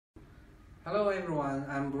Hello everyone,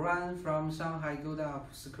 I'm Brian from Shanghai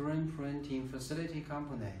GoodUp Screen Printing Facility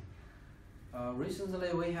Company.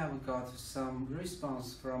 Recently we have got some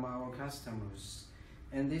response from our customers,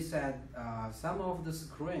 and they said some of the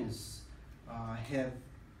screens have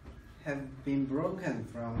been broken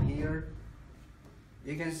from here.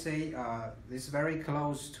 You can see it's very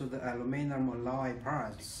close to the aluminum alloy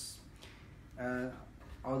parts.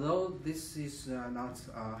 Although this is not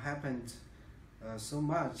happened so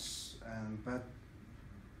much, but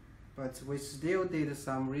we still did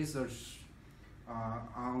some research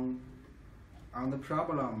on the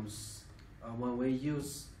problems when we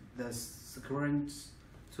use the screens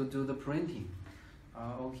to do the printing.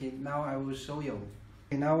 Okay, now I will show you.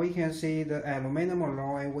 Okay, now we can see the aluminum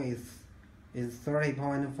alloy width is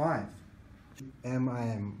 30.5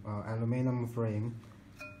 mm aluminum frame,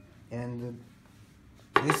 and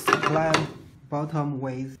this clamp bottom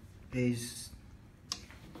width is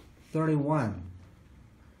 31,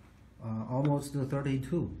 almost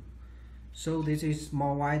 32. So this is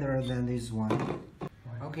more wider than this one.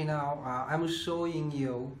 Okay, now I'm showing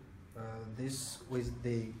you this with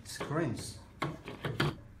the screens.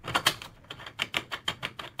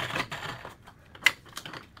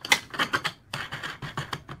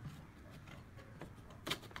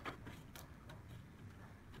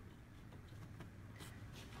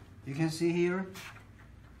 You can see here,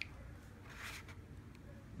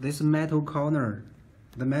 this metal corner,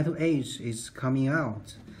 the metal edge is coming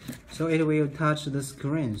out, so it will touch the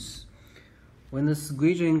screens. When the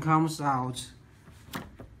squeegee comes out,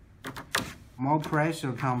 more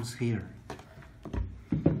pressure comes here.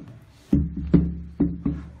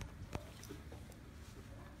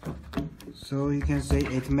 So you can see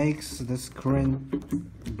it makes the screen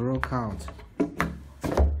broke out.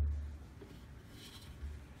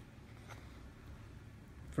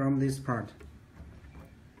 From this part.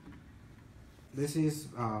 This is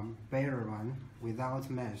bare one without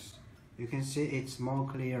mesh. You can see it more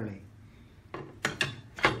clearly.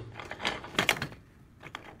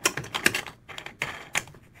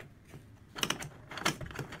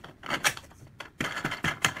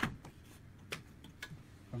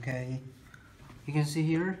 Okay, you can see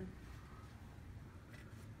here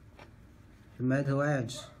the metal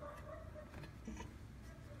edge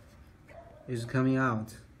is coming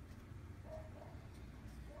out,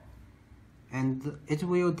 and it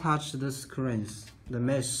will touch the screens, the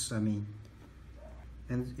mesh I mean,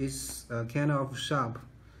 and it's kind of sharp,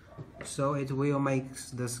 so it will make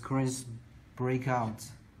the screens break out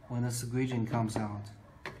when the squeegee comes out.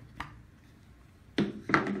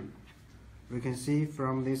 We can see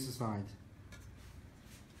from this side.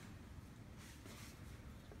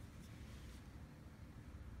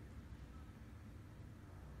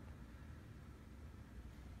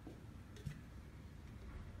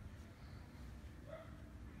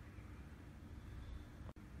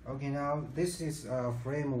 Okay, now this is a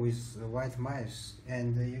frame with white mesh,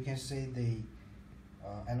 and you can see the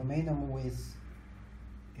aluminum width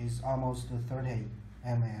is almost 30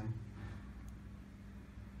 mm.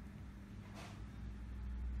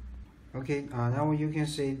 Okay, now you can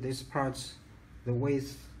see this part, the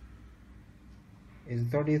width is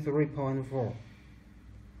 33.4.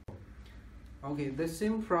 Okay, the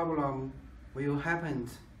same problem will happen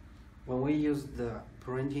when we use the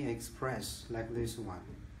Printing Express like this one.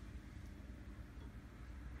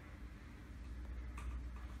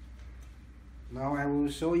 Now I will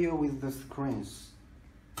show you with the screens.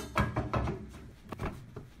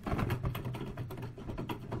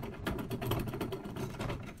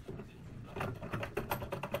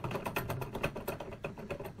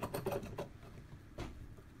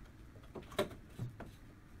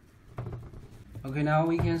 Okay, now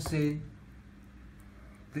we can see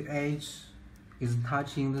the edge is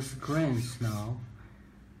touching the screens now,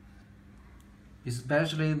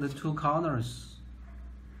 especially the two corners,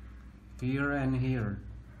 here and here.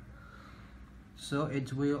 So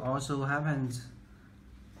it will also happen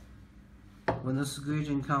when the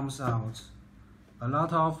squeegee comes out. A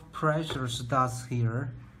lot of pressure starts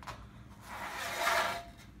here,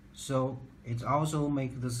 so it also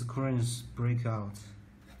makes the screens break out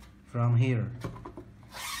from here.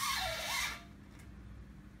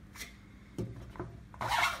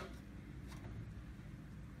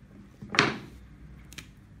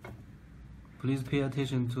 Please pay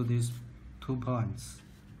attention to these 2 points.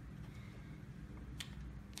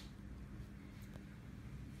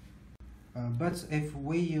 But if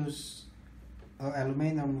we use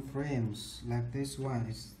aluminum frames like this one,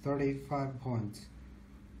 it's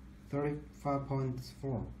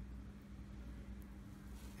 35.4,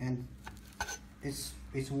 and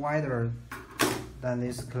it's wider than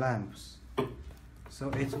these clamps. so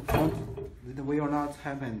it will not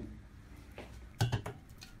happen.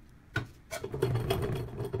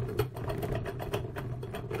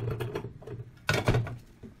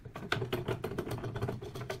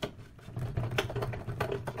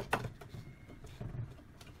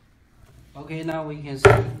 Okay, now we can see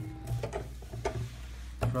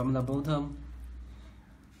from the bottom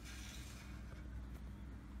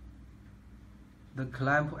the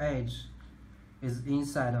clamp edge is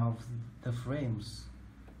inside of the frames,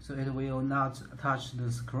 so it will not touch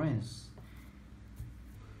the screens.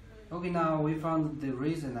 Okay, now we found the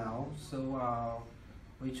reason now, so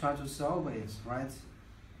we try to solve it, right?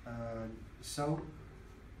 So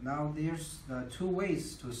now there's two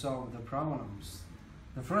ways to solve the problems.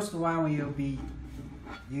 The first one will be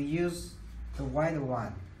you use the wider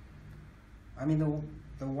one. I mean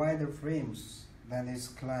the wider frames than is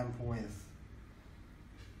clamp width,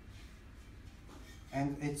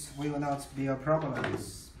 and it will not be a problem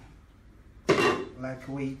like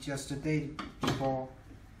we just did before.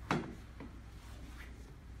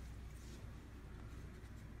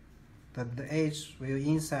 That the edge will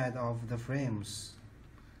inside of the frames.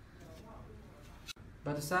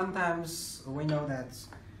 But sometimes we know that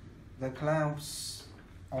the clamps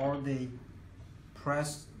or the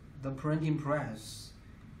printing press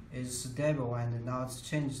is stable and not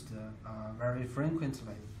changed very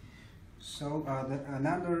frequently. So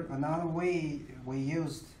another way we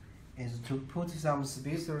used is to put some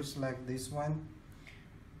spacers like this one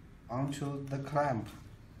onto the clamp.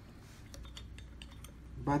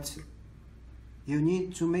 But you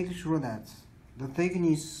need to make sure that the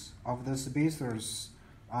thickness of the spacers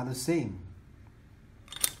are the same.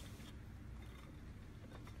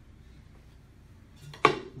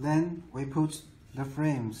 Then we put the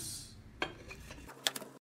frames.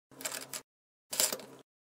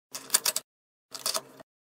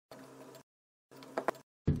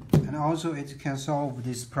 And also it can solve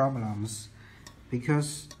these problems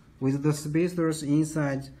because with the spacers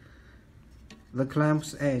inside, the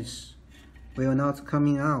clamp's edge will not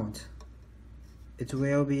coming out. It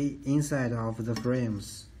will be inside of the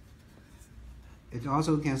frames. It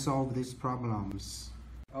also can solve these problems.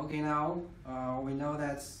 Okay, now we know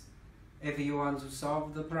that if you want to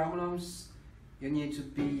solve the problems, you need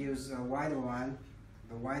to use a wider one,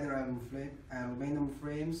 the wider aluminum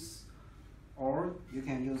frames, or you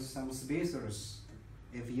can use some spacers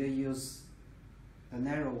if you use the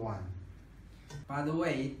narrow one. By the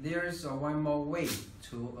way, there's one more way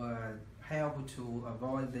to help to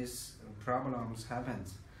avoid these problems happen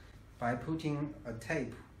by putting a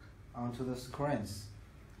tape onto the screens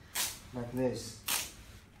like this.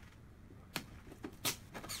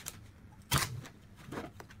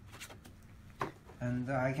 And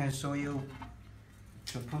I can show you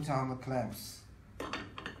to put on the clamps.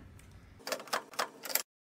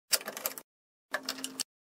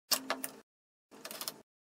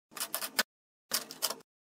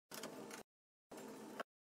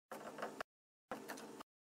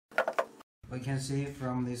 We can see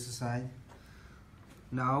from this side.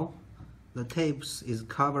 Now the tapes is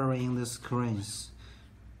covering the screens,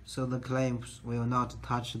 so the clamps will not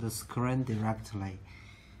touch the screen directly,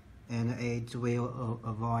 and it will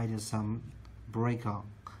avoid some breakout.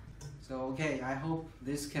 So okay, I hope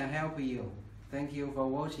this can help you. Thank you for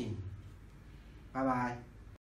watching. Bye bye.